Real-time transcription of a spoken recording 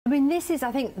mean, this is,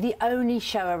 I think, the only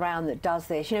show around that does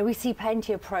this. You know, we see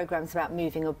plenty of programmes about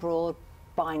moving abroad,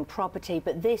 buying property,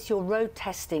 but this, you're road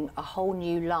testing a whole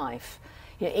new life.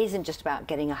 You know, it isn't just about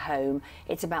getting a home,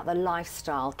 it's about the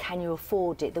lifestyle. Can you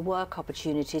afford it? The work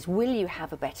opportunities. Will you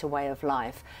have a better way of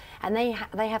life? And they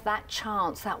have that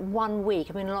chance, that 1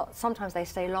 week. I mean, sometimes they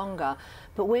stay longer,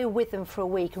 but we're with them for a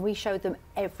week and we show them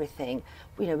everything.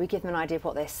 You know, we give them an idea of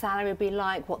what their salary would be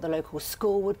like, what the local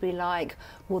school would be like,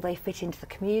 will they fit into the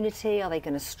community, are they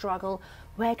going to struggle,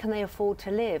 where can they afford to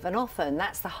live? And often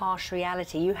that's the harsh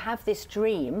reality. You have this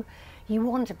dream, you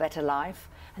want a better life,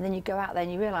 and then you go out there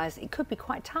and you realise it could be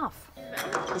quite tough.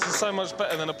 This is so much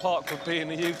better than a park would be in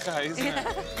the UK, isn't it?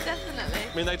 Definitely.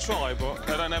 I mean, they try, but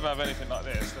they don't ever have anything like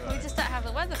this, do they? We just don't have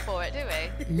the weather for it, do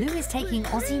we? Lou is taking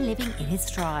Aussie living in his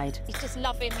stride. He's just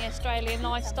loving the Australian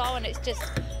lifestyle, and it's just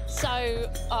so...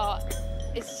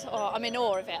 I'm in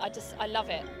awe of it. I love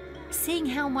it. Seeing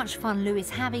how much fun Lou is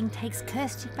having takes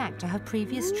Kirsty back to her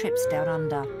previous trips down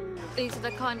under. These are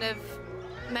the kind of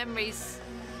memories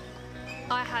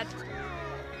I had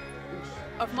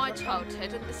of my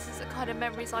childhood, and this is the kind of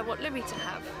memories I want Louis to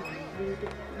have.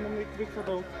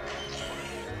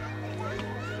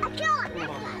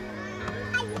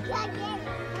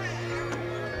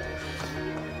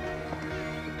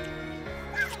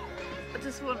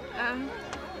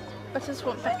 I just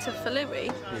want better for Louis.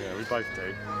 Yeah, we both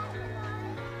do.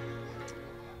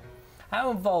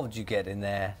 How involved do you get in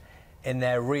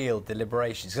their real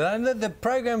deliberations? Because I know the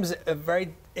program's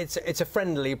it's a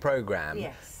friendly program.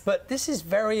 Yes. But this is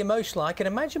very emotional. I can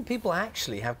imagine people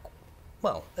actually have,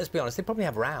 well, let's be honest, they probably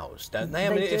have rows, don't they? I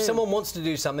mean, if someone wants to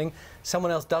do something,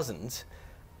 someone else doesn't,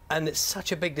 and it's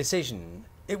such a big decision,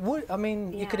 it would, I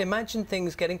mean, you could imagine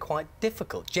things getting quite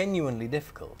difficult, genuinely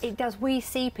difficult. It does. We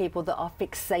see people that are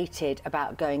fixated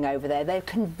about going over there. They're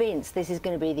convinced this is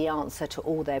going to be the answer to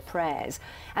all their prayers.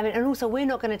 I mean, and also we're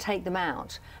not going to take them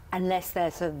out unless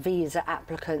they're sort of visa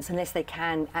applicants, unless they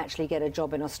can actually get a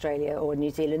job in Australia or New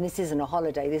Zealand. This isn't a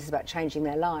holiday, this is about changing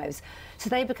their lives. So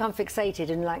they become fixated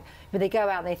and like, but they go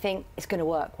out and they think it's going to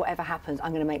work, whatever happens,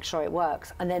 I'm going to make sure it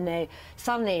works. And then they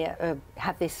suddenly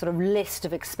have this sort of list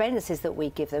of expenses that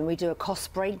we give them. We do a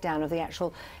cost breakdown of the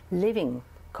actual living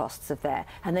costs of there.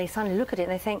 And they suddenly look at it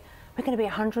and they think, we're going to be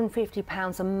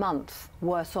 £150 a month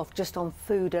worse off just on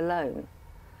food alone.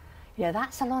 You know,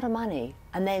 that's a lot of money.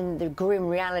 And then the grim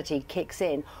reality kicks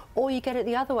in. Or you get it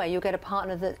the other way. You'll get a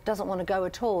partner that doesn't want to go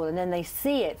at all, and then they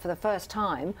see it for the first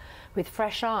time with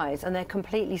fresh eyes and they're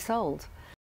completely sold.